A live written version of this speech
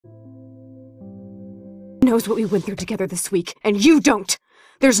Knows what we went through together this week, and you don't!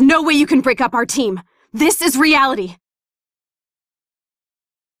 There's no way you can break up our team! This is reality!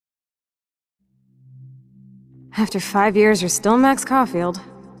 After 5 years, you're still Max Caulfield.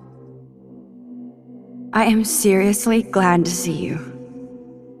 I am seriously glad to see you.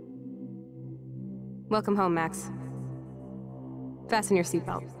 Welcome home, Max. Fasten your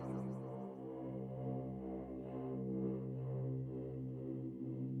seatbelt.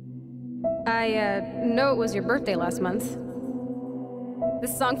 I know it was your birthday last month.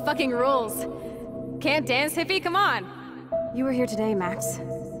 This song fucking rules. Can't dance, hippie? Come on! You were here today, Max.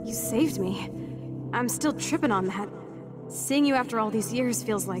 You saved me. I'm still tripping on that. Seeing you after all these years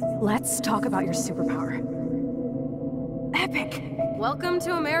feels like... Let's talk about your superpower. Epic! Welcome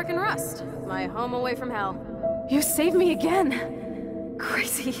to American Rust, my home away from hell. You saved me again.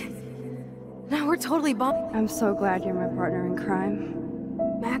 Crazy. Now we're totally bumped. I'm so glad you're my partner in crime.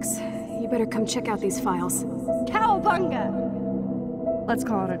 Max, you better come check out these files. Cowabunga! Let's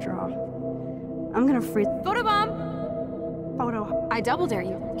call it a draw. I'm gonna freeze. Photobomb! Photo. I double dare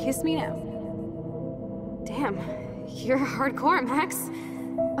you. Kiss me now. Damn, you're hardcore, Max.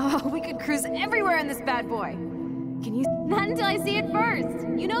 Oh, we could cruise everywhere in this bad boy. Can you? Not until I see it first.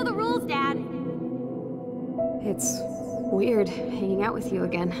 You know the rules, Dad. It's weird hanging out with you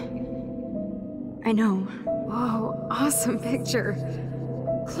again. I know. Whoa, awesome picture.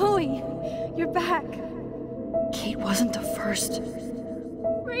 Chloe, you're back. Kate wasn't the first.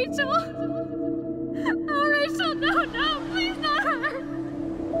 Rachel? Oh, Rachel, no, please not her.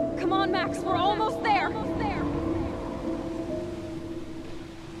 Come on, Max, we're almost there.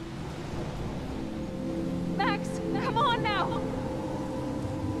 Max, come on now.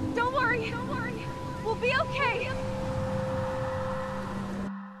 Don't worry. We'll be okay.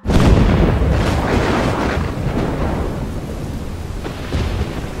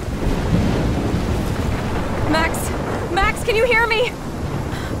 Max, can you hear me?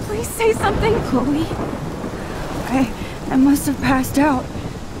 Please say something. Chloe? I must have passed out.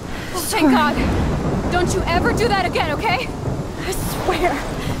 Oh, thank God. Don't you ever do that again, okay? I swear.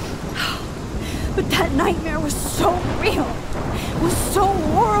 But that nightmare was so real. It was so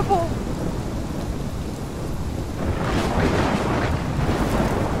horrible.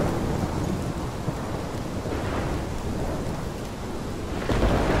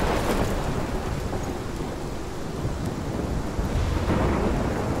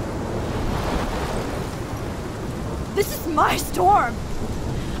 This is my storm.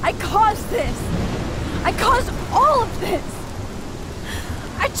 I caused this. I caused all of this.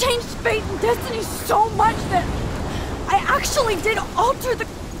 I changed fate and destiny so much that I actually did alter the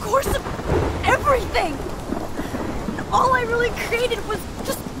course of everything. And all I really created was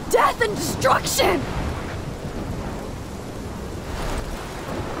just death and destruction.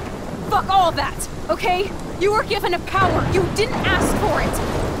 Fuck all that, okay? You were given a power. You didn't ask for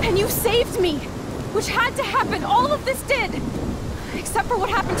it. And you saved me. Which had to happen. All of this did. Except for what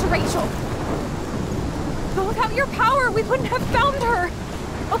happened to Rachel. But without your power, we wouldn't have found her.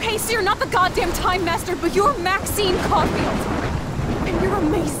 Okay, so you're not the goddamn Time Master, but you're Maxine Caulfield. And you're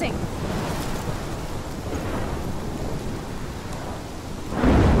amazing.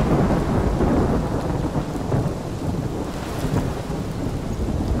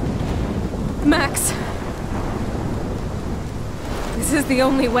 Max. This is the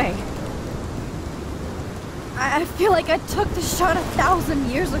only way. I feel like I took the shot 1,000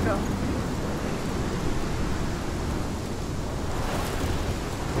 years ago.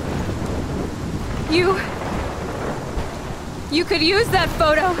 You could use that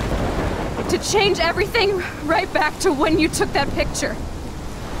photo to change everything right back to when you took that picture.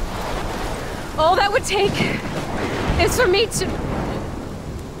 All that would take is for me to...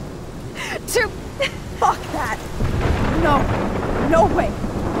 Fuck that! No way!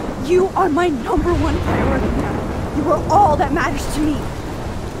 You are my #1 priority now. You are all that matters to me.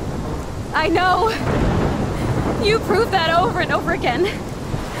 I know. You proved that over and over again.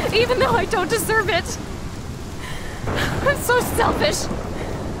 Even though I don't deserve it. I'm so selfish.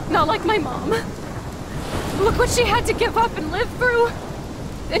 Not like my mom. Look what she had to give up and live through.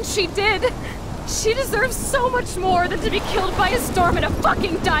 And she did. She deserves so much more than to be killed by a storm in a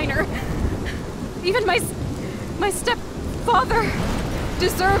fucking diner. Even my stepfather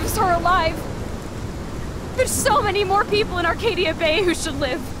deserves her alive. There's so many more people in Arcadia Bay who should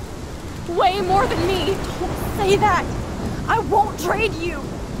live. Way more than me. Don't say that. I won't trade you.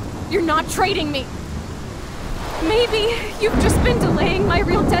 You're not trading me. Maybe you've just been delaying my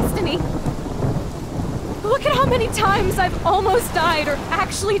real destiny. Look at how many times I've almost died or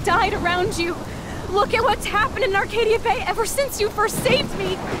actually died around you. Look at what's happened in Arcadia Bay ever since you first saved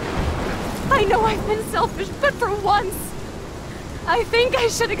me. I know I've been selfish, but for once, I think I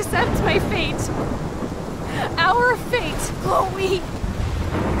should accept my fate. Our fate. Chloe!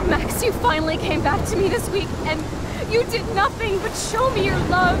 Max, you finally came back to me this week, and you did nothing but show me your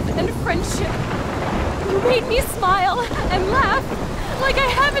love and friendship. You made me smile and laugh like I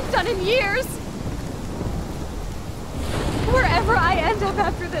haven't done in years. Wherever I end up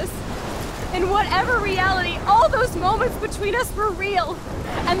after this, in whatever reality, all those moments between us were real,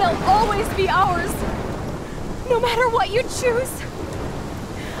 and they'll always be ours. No matter what you choose,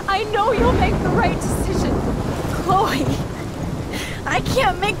 I know you'll make the right decision. Chloe! I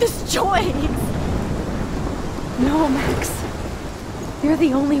can't make this choice! No, Max. You're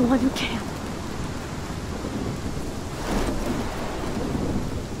the only one who can.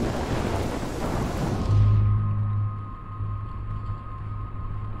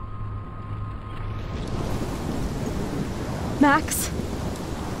 Max,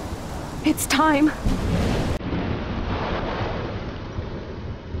 it's time.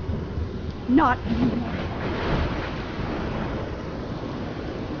 Not anymore.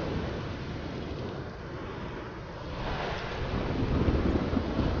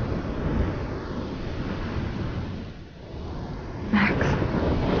 Max,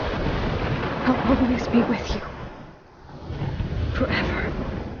 I'll always be with you.